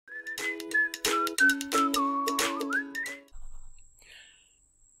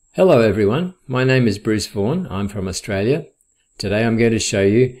Hello everyone, my name is Bruce Vaughan. I'm from Australia. Today I'm going to show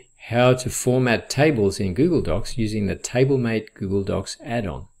you how to format tables in Google Docs using the TableMate Google Docs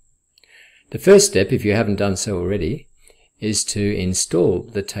add-on. The first step, if you haven't done so already, is to install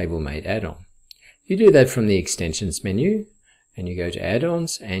the TableMate add-on. You do that from the extensions menu and you go to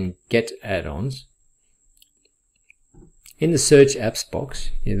add-ons and get add-ons. In the search apps box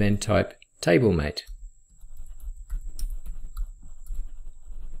you then type TableMate.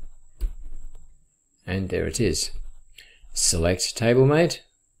 And there it is. Select TableMate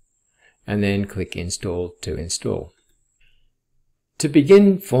and then click Install to install. To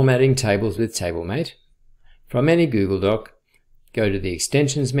begin formatting tables with TableMate, from any Google Doc, go to the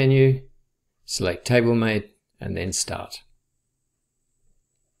Extensions menu, select TableMate and then Start.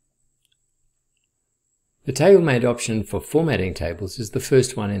 The TableMate option for formatting tables is the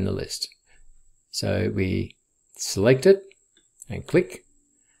first one in the list. So we select it and click,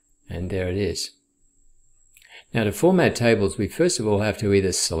 and there it is. Now to format tables, we first of all have to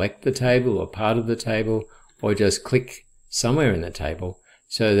either select the table or part of the table, or just click somewhere in the table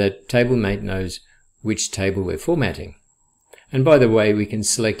so that TableMate knows which table we're formatting. And by the way, we can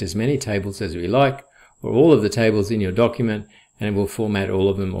select as many tables as we like, or all of the tables in your document, and it will format all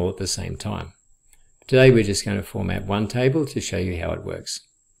of them all at the same time. Today we're just going to format one table to show you how it works.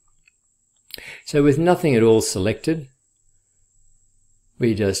 So with nothing at all selected,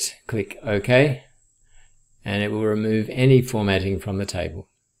 we just click OK. And it will remove any formatting from the table.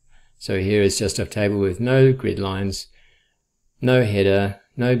 So here is just a table with no grid lines, no header,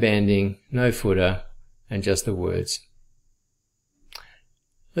 no banding, no footer, and just the words.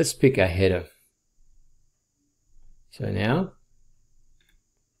 Let's pick a header. So now,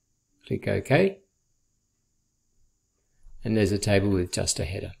 click OK, and there's a table with just a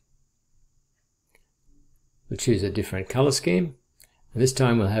header. We'll choose a different color scheme, and this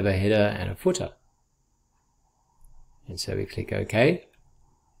time we'll have a header and a footer. And so we click OK,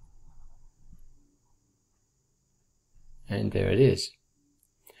 and there it is.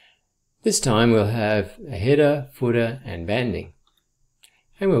 This time we'll have a header, footer and banding,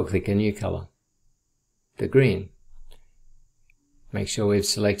 and we'll click a new color, the green. Make sure we've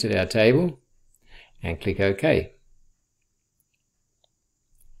selected our table and click OK.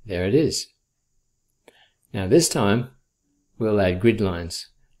 There it is. Now this time we'll add grid lines.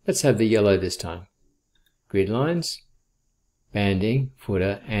 Let's have the yellow this time. Grid lines, banding,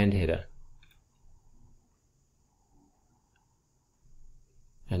 footer and header.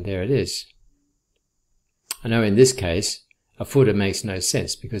 And there it is. I know in this case a footer makes no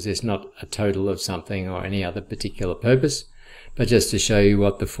sense because it's not a total of something or any other particular purpose, but just to show you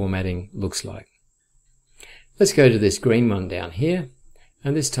what the formatting looks like. Let's go to this green one down here,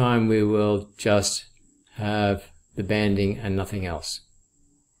 and this time we will just have the banding and nothing else.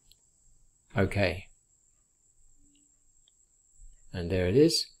 Okay. And there it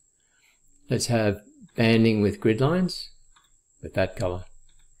is. Let's have banding with grid lines with that color.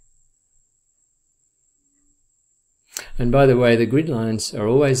 And by the way, the grid lines are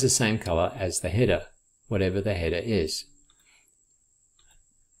always the same color as the header, whatever the header is.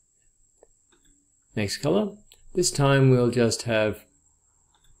 Next color. This time we'll just have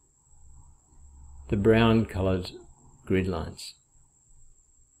the brown colored grid lines.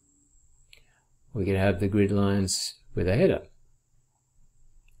 We can have the grid lines with a header.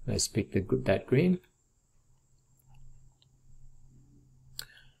 Let's pick that green.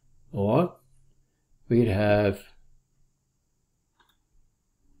 Or we could have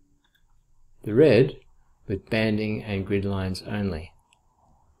the red with banding and grid lines only,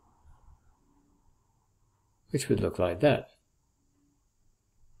 which would look like that.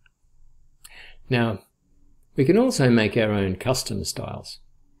 Now, we can also make our own custom styles.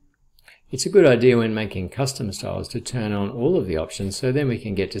 It's a good idea when making custom styles to turn on all of the options so then we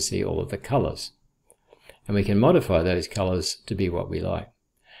can get to see all of the colors. And we can modify those colors to be what we like.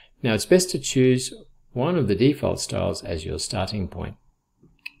 Now it's best to choose one of the default styles as your starting point.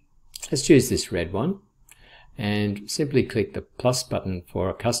 Let's choose this red one and simply click the plus button for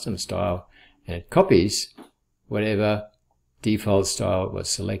a custom style, and it copies whatever default style was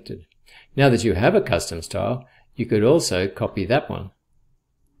selected. Now that you have a custom style, you could also copy that one.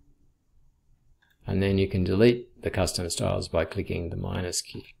 And then you can delete the custom styles by clicking the minus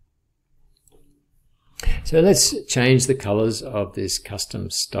key. So let's change the colors of this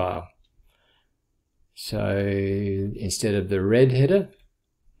custom style. So instead of the red header,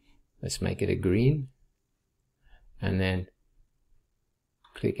 let's make it a green. And then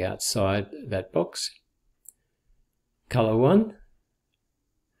click outside that box. Color 1.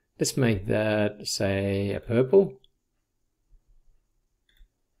 Let's make that, say, a purple.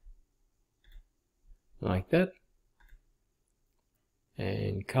 like that.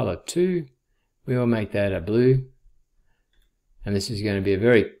 And color 2, we will make that a blue. And this is going to be a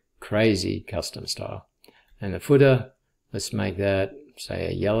very crazy custom style. And the footer, let's make that, say,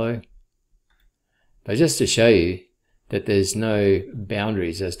 a yellow. But just to show you that there's no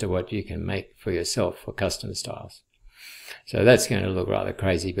boundaries as to what you can make for yourself for custom styles. So that's going to look rather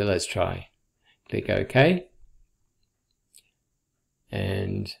crazy, but let's try. Click OK.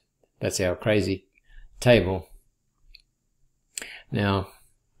 And that's our crazy table. Now,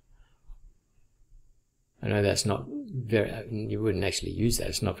 I know that's not very, you wouldn't actually use that,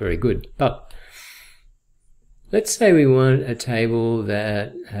 it's not very good, but let's say we want a table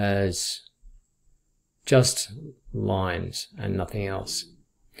that has just lines and nothing else.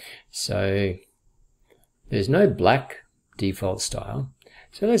 So there's no black default style.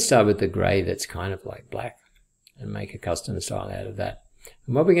 So let's start with the gray that's kind of like black and make a custom style out of that.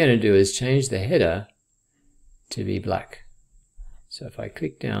 And what we're going to do is change the header to be black. So if I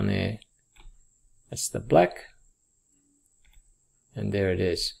click down there, that's the black, and there it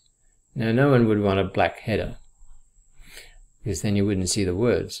is. Now no one would want a black header, because then you wouldn't see the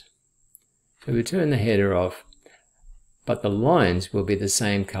words. So we turn the header off, but the lines will be the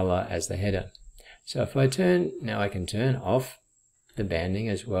same color as the header. So if I turn, now I can turn off the banding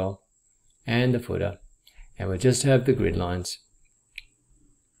as well, and the footer, and we'll just have the grid lines.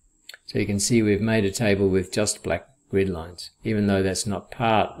 So you can see we've made a table with just black grid lines, even though that's not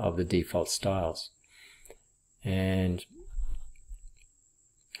part of the default styles. And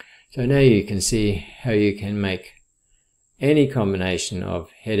so now you can see how you can make any combination of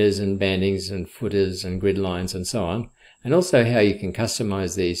headers and bandings and footers and grid lines and so on, and also how you can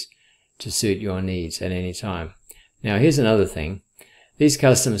customize these to suit your needs at any time. Now here's another thing. These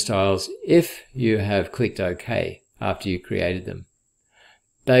custom styles, if you have clicked OK after you created them,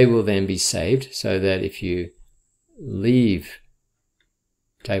 they will then be saved, so that if you leave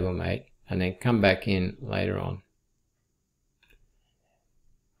TableMate and then come back in later on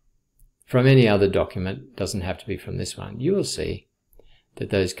from any other document, doesn't have to be from this one, you will see that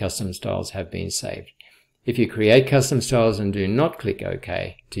those custom styles have been saved. If you create custom styles and do not click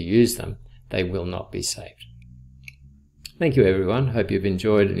OK to use them, they will not be saved. Thank you everyone. Hope you've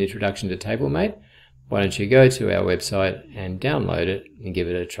enjoyed an introduction to TableMate. Why don't you go to our website and download it and give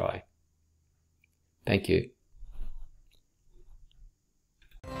it a try. Thank you.